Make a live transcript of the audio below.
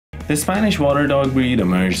The Spanish Water Dog breed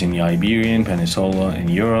emerged in the Iberian Peninsula in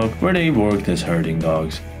Europe, where they worked as herding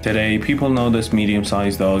dogs. Today, people know this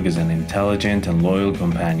medium-sized dog as an intelligent and loyal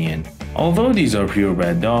companion. Although these are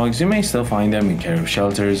purebred dogs, you may still find them in care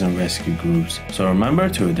shelters and rescue groups, so remember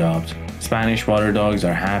to adopt. Spanish water dogs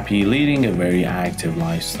are happy, leading a very active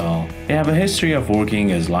lifestyle. They have a history of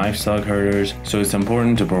working as livestock herders, so it's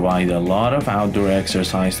important to provide a lot of outdoor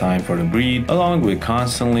exercise time for the breed, along with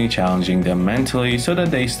constantly challenging them mentally so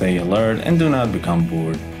that they stay alert and do not become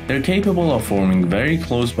bored. They're capable of forming very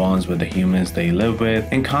close bonds with the humans they live with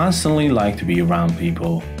and constantly like to be around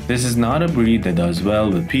people. This is not a breed that does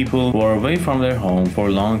well with people who are away from their home for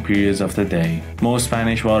long periods of the day. Most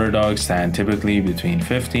Spanish water dogs stand typically between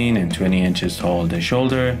 15 and 20 inches tall at the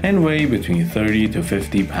shoulder and weigh between 30 to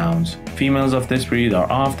 50 pounds. Females of this breed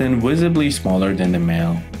are often visibly smaller than the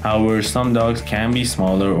male. However, some dogs can be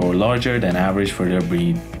smaller or larger than average for their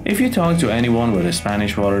breed. If you talk to anyone with a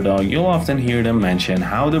Spanish water dog, you'll often hear them mention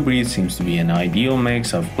how the breed seems to be an ideal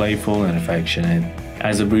mix of playful and affectionate.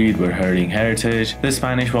 As a breed with herding heritage, the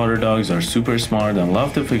Spanish water dogs are super smart and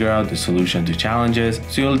love to figure out the solution to challenges,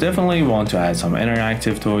 so you'll definitely want to add some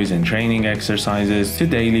interactive toys and training exercises to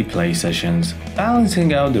daily play sessions.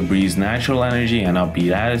 Balancing out the breed's natural energy and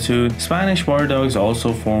upbeat attitude, Spanish water dogs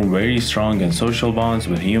also form very strong and social bonds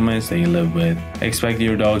with humans they live with. Expect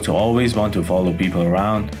your dog to always want to follow people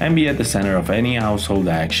around and be at the center of any household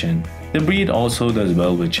action. The breed also does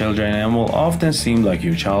well with children and will often seem like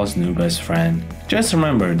your child's new best friend. Just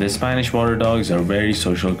remember, the Spanish water dogs are very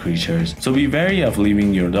social creatures, so be wary of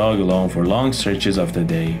leaving your dog alone for long stretches of the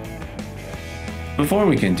day. Before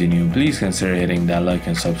we continue, please consider hitting that like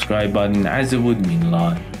and subscribe button, as it would mean a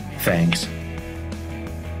lot. Thanks.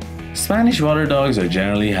 Spanish water dogs are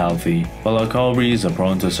generally healthy, while local breeds are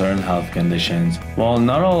prone to certain health conditions. While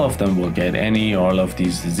not all of them will get any or all of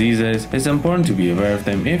these diseases, it's important to be aware of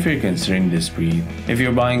them if you're considering this breed. If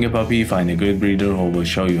you're buying a puppy, find a good breeder who will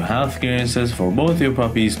show you health clearances for both your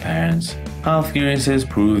puppy's parents. Health clearances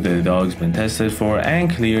prove that the dog's been tested for and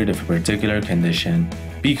cleared of a particular condition.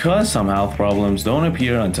 Because some health problems don't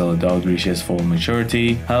appear until a dog reaches full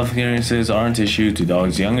maturity, health clearances aren't issued to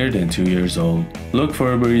dogs younger than 2 years old. Look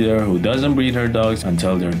for a breeder who doesn't breed her dogs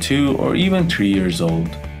until they're 2 or even 3 years old.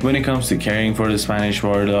 When it comes to caring for the Spanish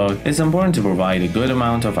water dog, it's important to provide a good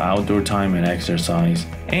amount of outdoor time and exercise.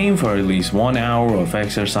 Aim for at least 1 hour of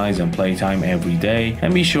exercise and playtime every day,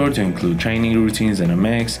 and be sure to include training routines in a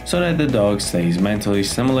mix so that the dog stays mentally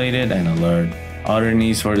stimulated and alert. Other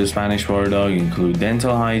needs for the Spanish water dog include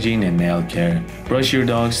dental hygiene and nail care. Brush your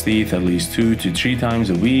dog's teeth at least 2 to 3 times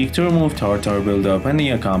a week to remove tartar buildup and the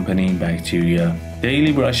accompanying bacteria.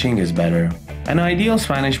 Daily brushing is better. An ideal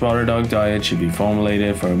Spanish water dog diet should be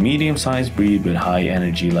formulated for a medium-sized breed with high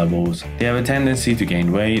energy levels. They have a tendency to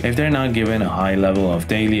gain weight if they're not given a high level of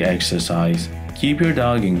daily exercise. Keep your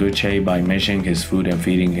dog in good shape by measuring his food and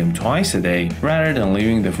feeding him twice a day rather than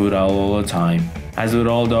leaving the food out all the time. As with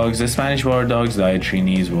all dogs, the Spanish water dog's dietary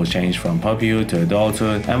needs will change from puppyhood to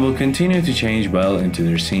adulthood and will continue to change well into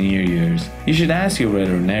their senior years. You should ask your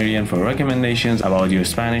veterinarian for recommendations about your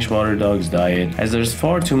Spanish water dog's diet, as there's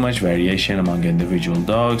far too much variation among individual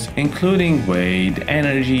dogs, including weight,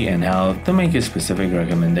 energy, and health, to make a specific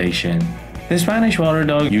recommendation. The Spanish water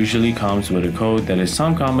dog usually comes with a coat that is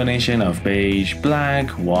some combination of beige, black,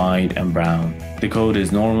 white, and brown. The coat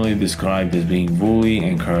is normally described as being woolly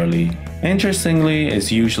and curly. Interestingly,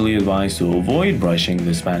 it's usually advised to avoid brushing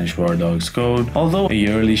the Spanish water dog's coat, although a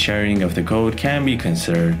yearly shearing of the coat can be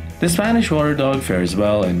considered. The Spanish water dog fares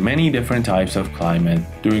well in many different types of climate.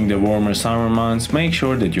 During the warmer summer months, make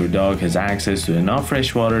sure that your dog has access to enough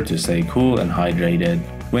fresh water to stay cool and hydrated.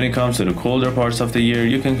 When it comes to the colder parts of the year,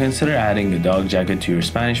 you can consider adding a dog jacket to your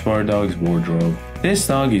Spanish water dog's wardrobe. This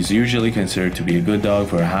dog is usually considered to be a good dog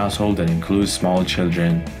for a household that includes small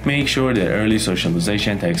children. Make sure that early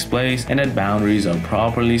socialization takes place and that boundaries are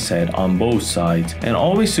properly set on both sides, and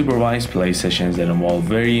always supervise play sessions that involve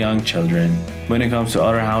very young children. When it comes to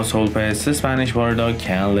other household pets, the Spanish water dog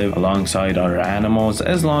can live alongside other animals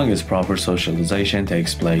as long as proper socialization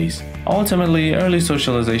takes place. Ultimately, early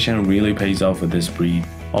socialization really pays off with this breed.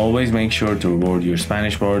 Always make sure to reward your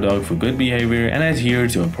Spanish water dog for good behavior and adhere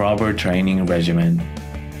to a proper training regimen.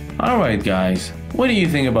 Alright guys, what do you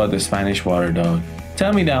think about the Spanish water dog?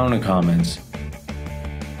 Tell me down in the comments.